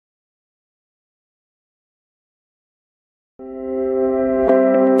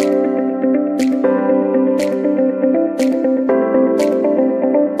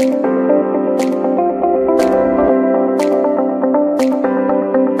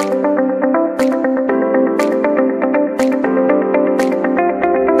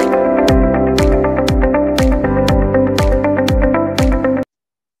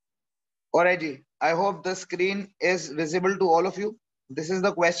right, Ji. I hope the screen is visible to all of you. This is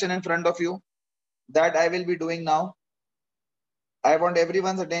the question in front of you that I will be doing now. I want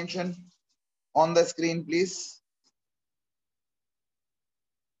everyone's attention on the screen, please.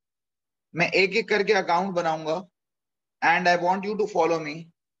 मैं एक एक करके account बनाऊंगा and I want you to follow me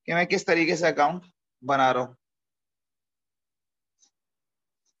कि मैं किस तरीके से अकाउंट बना रहा हूं.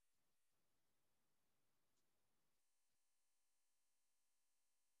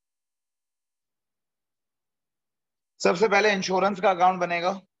 सबसे पहले इंश्योरेंस का अकाउंट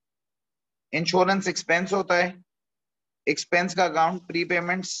बनेगा. इंश्योरेंस एक्सपेंस होता है. एक्सपेंस का अकाउंट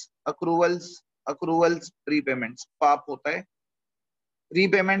प्रीपेमेंट्स, अक्रूवल्स, अक्रूवल्स, प्रीपेमेंट्स, पाप होता है.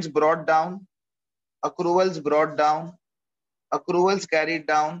 प्रीपेमेंट्स brought down, accruals brought down, accruals carried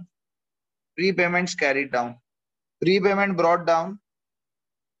down, prepayments carried down. Prepayment brought down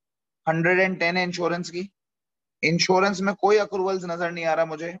 110 है इंश्योरेंस की. इंश्योरेंस में कोई अक्रूवल्स नजर नहीं आ रहा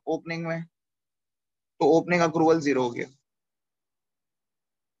मुझे ओपनिंग में, तो ओपनिंग अक्रूवल 0 हो गया.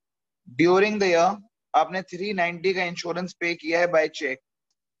 ड्यूरिंग द ईयर आपने 390 का इंश्योरेंस पे किया है बाय चेक,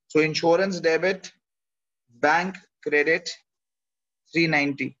 सो इंश्योरेंस डेबिट, बैंक क्रेडिट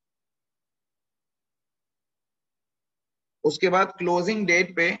 390. उसके बाद क्लोजिंग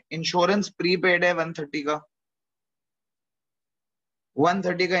डेट पे इंश्योरेंस प्रीपेड है 130 का.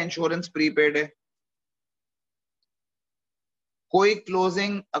 130 का इंश्योरेंस प्रीपेड है. कोई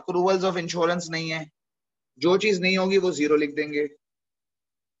क्लोजिंग अक्रूवल्स ऑफ इंश्योरेंस नहीं है. जो चीज नहीं होगी वो 0 लिख देंगे.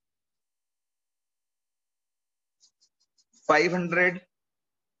 500,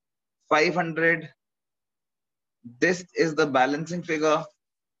 500, this is the balancing figure.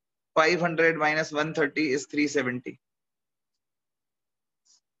 500 minus 130 is 370.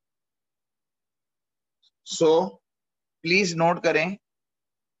 So please note करें,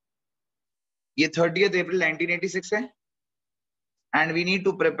 ये 30th April 1986 है and we need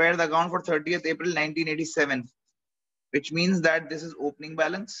to prepare the account for 30th April 1987, which means that this is opening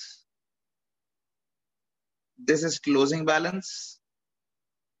balance, this is closing balance,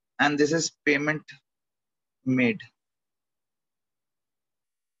 and this is payment made.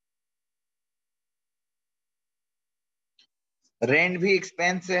 Rent भी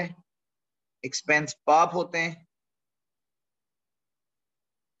expense है, expense पाप होते हैं.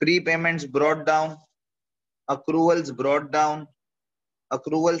 प्रीपेमेंट्स brought down, accruals brought down,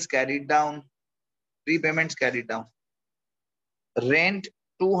 accruals carried down, prepayments carried down. Rent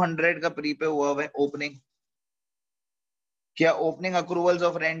 200 का prepay हुआ है opening. क्या opening accruals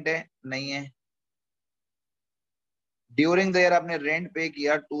of rent है? नहीं है. ड्यूरिंग द ईयर आपने रेंट पे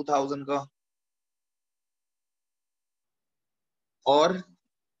किया 2000 का, और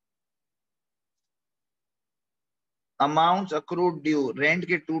अमाउंट्स अक्रूड ड्यू, रेंट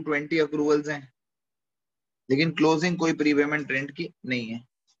के 220 अक्रूवल्स हैं, लेकिन क्लोजिंग कोई प्रीपेमेंट रेंट की नहीं है.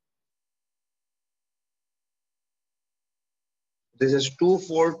 This is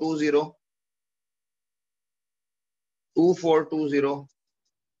 2420, 2420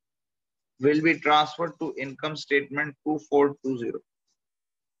 will be transferred to income statement 2420.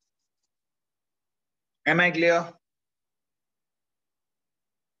 Am I clear?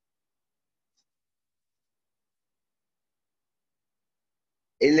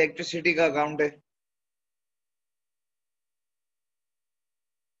 Electricity का अकाउंट है.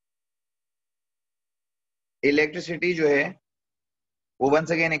 इलेक्ट्रिसिटी जो है वो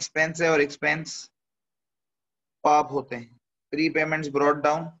वंस अगेन एक्सपेंस है और एक्सपेंस पाप होते हैं. प्रीपेमेंट्स ब्रॉट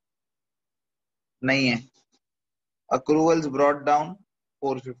डाउन नहीं है. Accruals brought down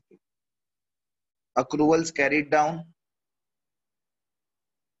 450. Accruals carried down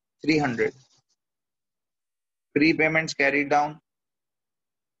 300. प्रीपेमेंट्स carried down.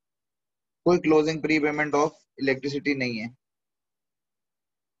 कोई क्लोजिंग प्रीपेमेंट ऑफ इलेक्ट्रिसिटी नहीं है.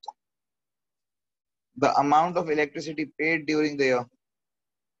 The amount of electricity paid during the year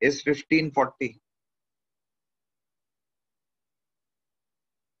is 1540.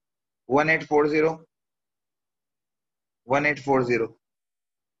 1840, 1840,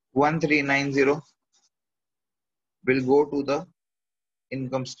 1390 will go to the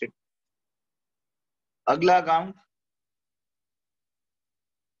income statement. अगला अकाउंट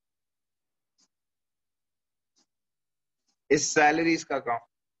इस सैलरीज का account.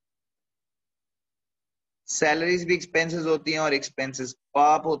 Salaries भी expenses होती हैं और एक्सपेंसेस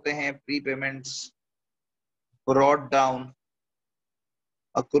पाप होते हैं. प्रीपेमेंट्स brought down,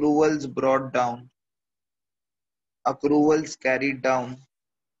 accruals brought down, accruals carried down,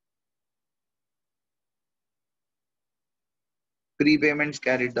 prepayments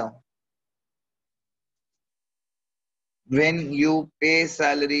carried down. When you pay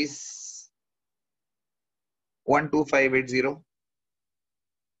salaries 12580,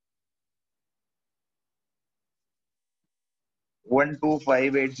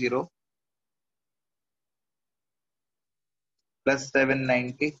 12580 plus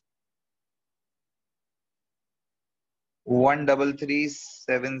 790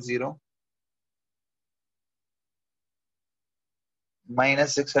 13370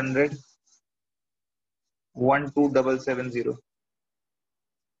 minus 600 12770.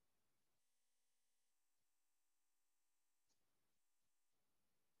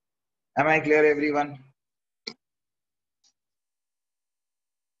 Am I clear, everyone?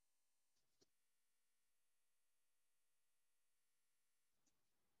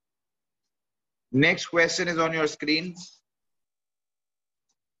 Next question is on your screen.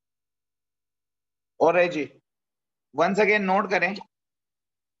 और है जी, once again note करें,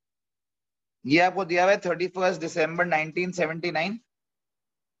 ये आपको दिया हुआ है 31 दिसंबर 1979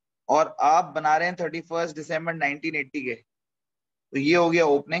 और आप बना रहे हैं 31 दिसंबर 1980 के, तो ये हो गया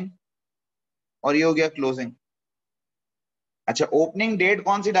ओपनिंग और ये हो गया क्लोजिंग। अच्छा, ओपनिंग डेट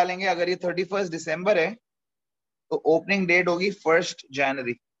कौन सी डालेंगे? अगर ये 31 दिसंबर है तो ओपनिंग डेट होगी 1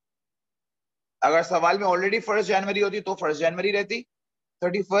 जनवरी। अगर सवाल में ऑलरेडी 1 जनवरी होती तो 1 जनवरी रहती।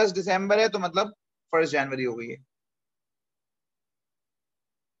 31 दिसंबर है तो मतलब 1 जनवरी हो गई है।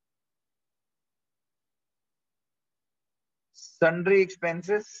 Sundry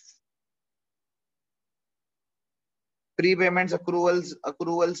expenses, प्रीपेमेंट्स,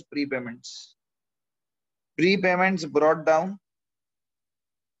 accruals प्रीपेमेंट्स। प्रीपेमेंट्स brought down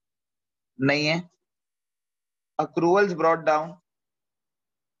नहीं है, अक्रूवल्स ब्रॉट डाउन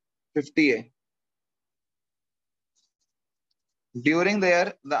 50 है। During the year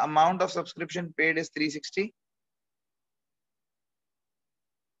the amount of subscription paid is 360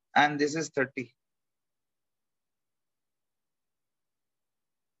 and this is 30.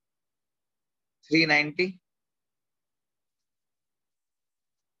 $390.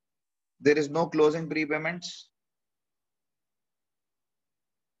 There is no closing prepayments.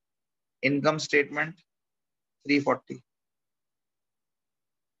 Income statement 340.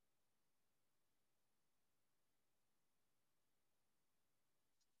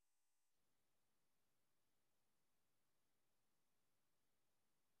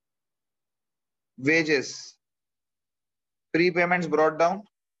 Wages, prepayments brought down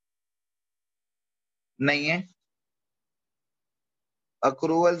नहीं है,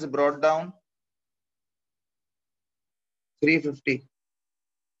 accruals brought down 350.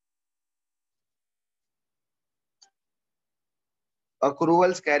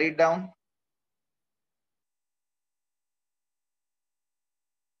 Accruals carried down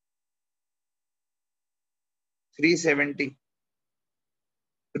 370.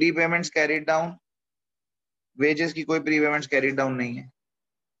 Prepayments carried down, wages की कोई prepayments carried down नहीं है.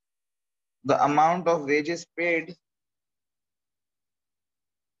 The amount of wages paid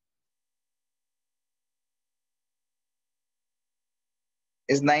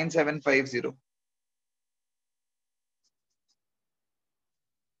is 9750.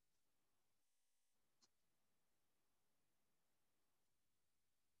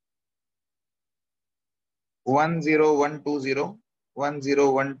 One zero one two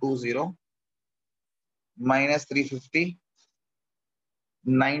zero minus 350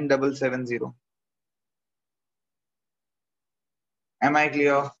 9770. Am I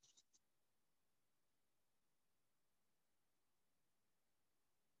clear?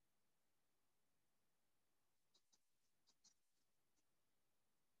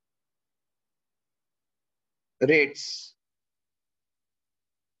 Rates,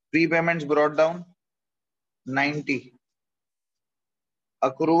 prepayments brought down 90.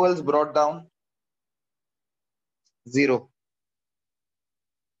 Accruals brought down 0.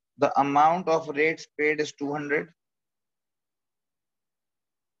 The amount of rates paid is 200.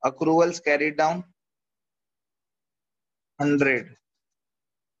 Accruals carried down 100.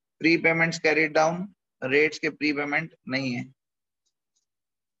 Prepayments carried down, rates के prepayment नहीं है,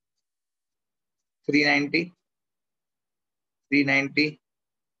 390. 390.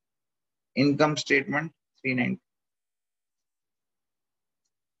 Income statement 390.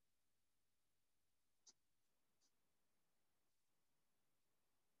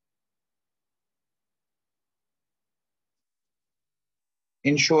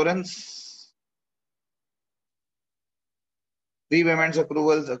 Insurance, prepayments,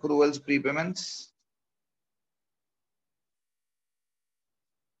 accruals, prepayments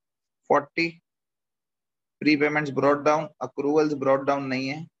 40. Prepayments brought down, accruals brought down नहीं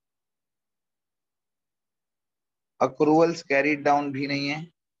है, accruals carried down भी नहीं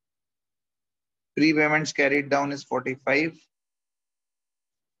है, prepayments carried down is 45.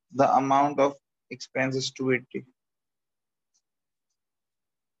 The amount of expense is 280.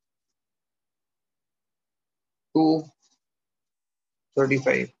 Two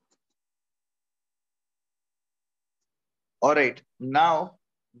 35. Alright, now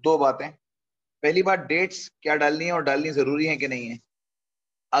दो बातें। पहली बात, डेट्स क्या डालनी है और डालनी जरूरी है कि नहीं है।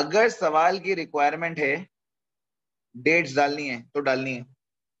 अगर सवाल की रिक्वायरमेंट है डेट्स डालनी है तो डालनी है।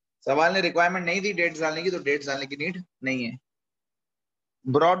 सवाल ने रिक्वायरमेंट नहीं दी डेट्स डालने की तो डेट्स डालने की नीड नहीं है।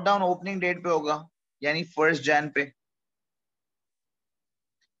 ब्रॉड डाउन ओपनिंग डेट पे होगा, यानी 1 जन पे।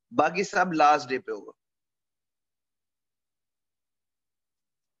 बाकी सब लास्ट डे पे होगा,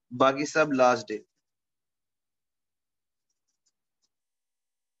 बाकी सब लास्ट डे।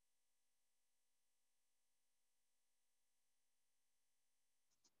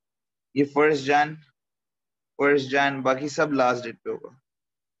 ये 1 जन, 1 जन, बाकी सब लास्ट डेट पे होगा।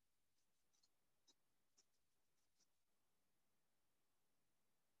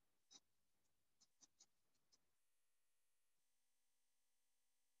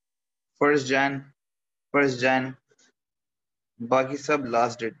 फर्स्ट जन, 1 जन, बाकी सब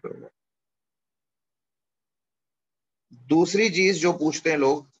लास्ट डेट पे होगा। दूसरी चीज जो पूछते हैं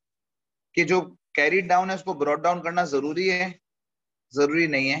लोग कि जो कैरी डाउन है उसको ब्रॉड डाउन करना जरूरी है, जरूरी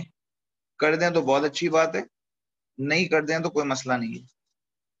नहीं है। कर दें तो बहुत अच्छी बात है, नहीं कर दें तो कोई मसला नहीं है।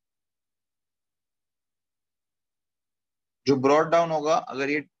 जो ब्रॉड डाउन होगा, अगर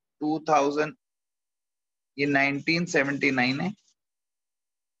ये 2000, ये 1979 है,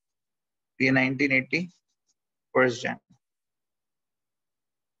 ये 1980, 1 जन,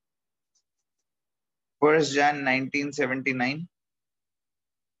 1 जन 1979,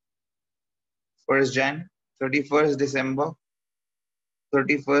 1 जन, 31 दिसंबर,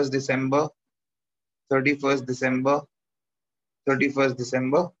 31 दिसंबर, 31 दिसंबर, 31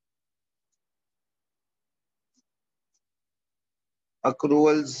 दिसंबर।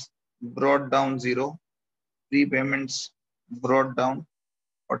 Accruals brought down 0, prepayments brought down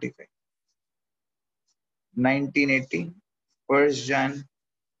 45. 1980, 1 Jan,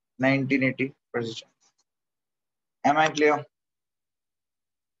 1980, 1 Jan. Am I clear?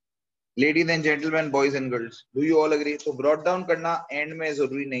 Ladies and gentlemen, boys and girls, do you all agree? तो ब्रॉड डाउन करना एंड में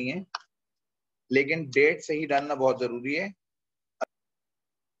जरूरी नहीं है, लेकिन डेट सही डालना बहुत जरूरी है।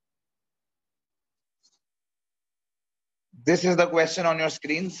 This is the question on your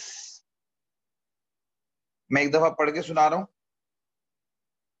screen. मैं एक दफा पढ़ के सुना रहा हूं,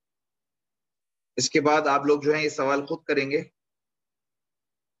 इसके बाद आप लोग जो है ये सवाल खुद करेंगे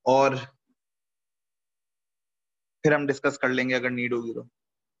और फिर हम डिस्कस कर लेंगे अगर नीड होगी तो।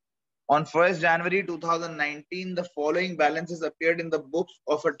 On 1st January 2019, the following balances appeared in the books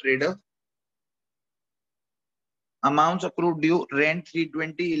of a trader. Amounts accrued due: rent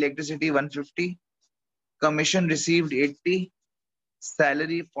 320, electricity 150, commission received 80,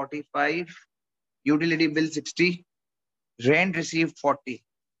 salary 45, utility bill 60, rent received 40.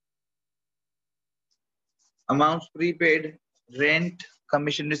 Amounts prepaid: rent,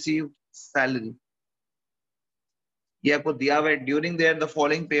 commission received, salary. ये आपको दिया हुआ है। During their the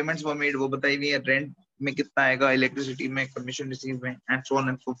following payments were made, वो बताई हुई है। Rent में कितना आएगा, इलेक्ट्रिसिटी में, कमीशन रिसीव में, and so on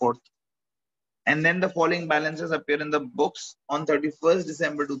and so fourth. And then the following balances appear in the books on 31st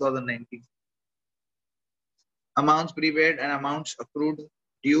December 2019. Amounts prepaid and amounts accrued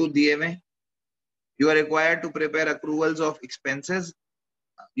due दिए हुए। You are required to prepare accruals of expenses.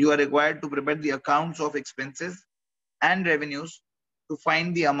 You are required to prepare the accounts of expenses and revenues to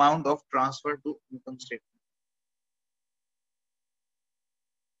find the amount of transfer to income statement.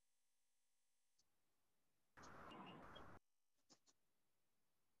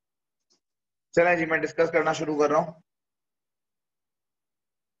 चला जी, मैं discuss करना शुरू कर रहा हूं।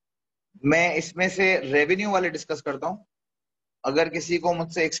 मैं इसमें से रेवेन्यू वाले डिस्कस करता हूं। अगर किसी को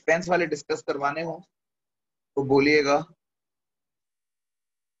मुझसे एक्सपेंस वाले डिस्कस करवाने हो तो बोलिएगा।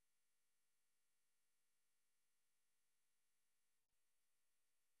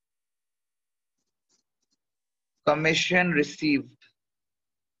 Commission received,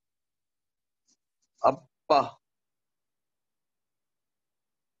 Appa.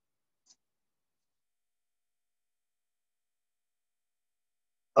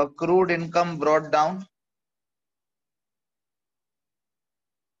 Accrued income brought down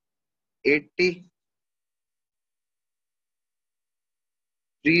 80,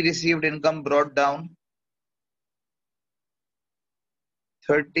 pre-received income brought down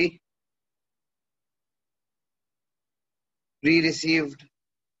 30, pre-received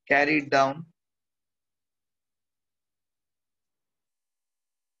carried down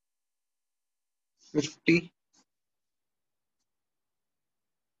 50,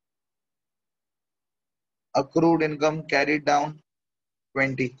 accrued income carried down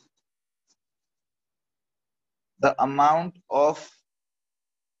 20. The amount of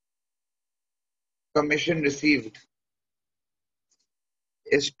commission received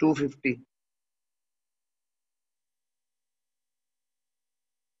is 250.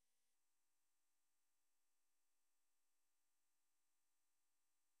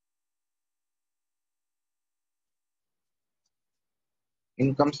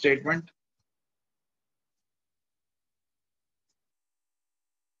 Income statement.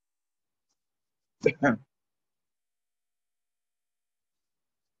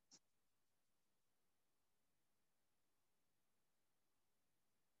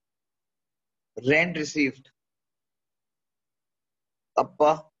 Rent received.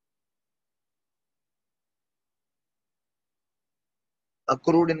 Appa.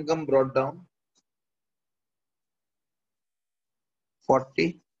 Accrued income brought down.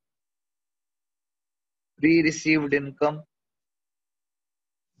 40. Pre-received income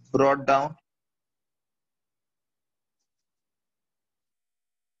brought down.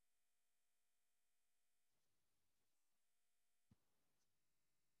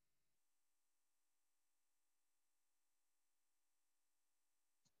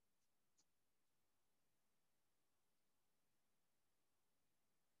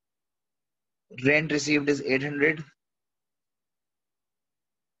 Rent received is 800.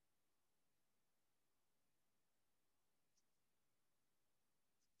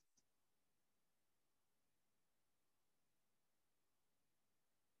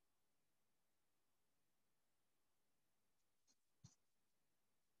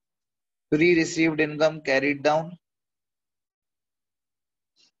 Pre-received income carried down.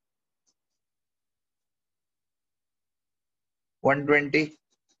 120.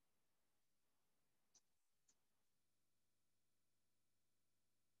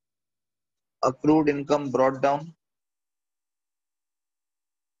 Accrued income brought down.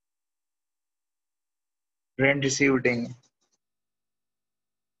 Rent received in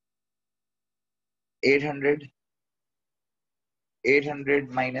 800. 800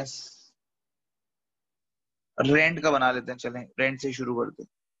 minus rent का बना लेते हैं, चलें rent से शुरू करते हैं।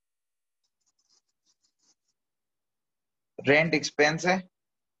 Rent expense है।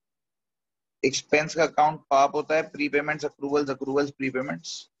 एक्सपेंस का अकाउंट पाप होता है प्रीपेमेंट्स accruals accruals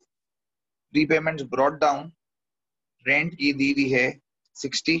प्रीपेमेंट्स। प्रीपेमेंट्स brought down. Rent की दी हुई है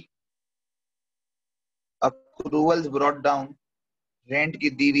 60। Accruals brought down. रेंट की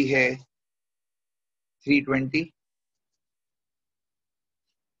दी हुई है 320।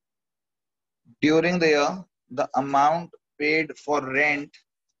 During the year the amount paid for rent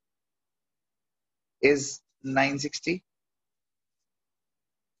is 960।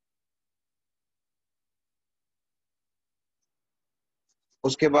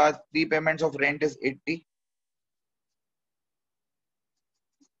 उसके बाद प्रीपेमेंट्स of rent is 80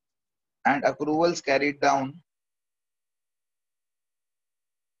 and accruals carried down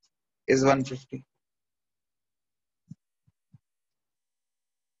is 150.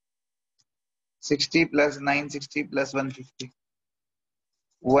 60 plus 960 plus 150.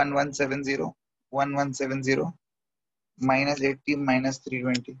 1170. 1170 minus 80 minus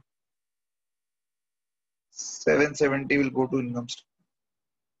 320. 770 will go to income statement.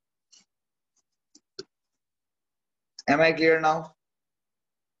 Am I clear now?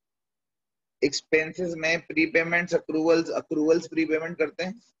 Expenses में prepayments accruals prepayment करते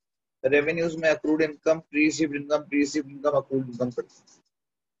हैं. Revenues में accrued income, pre-received income, accrued income करते हैं.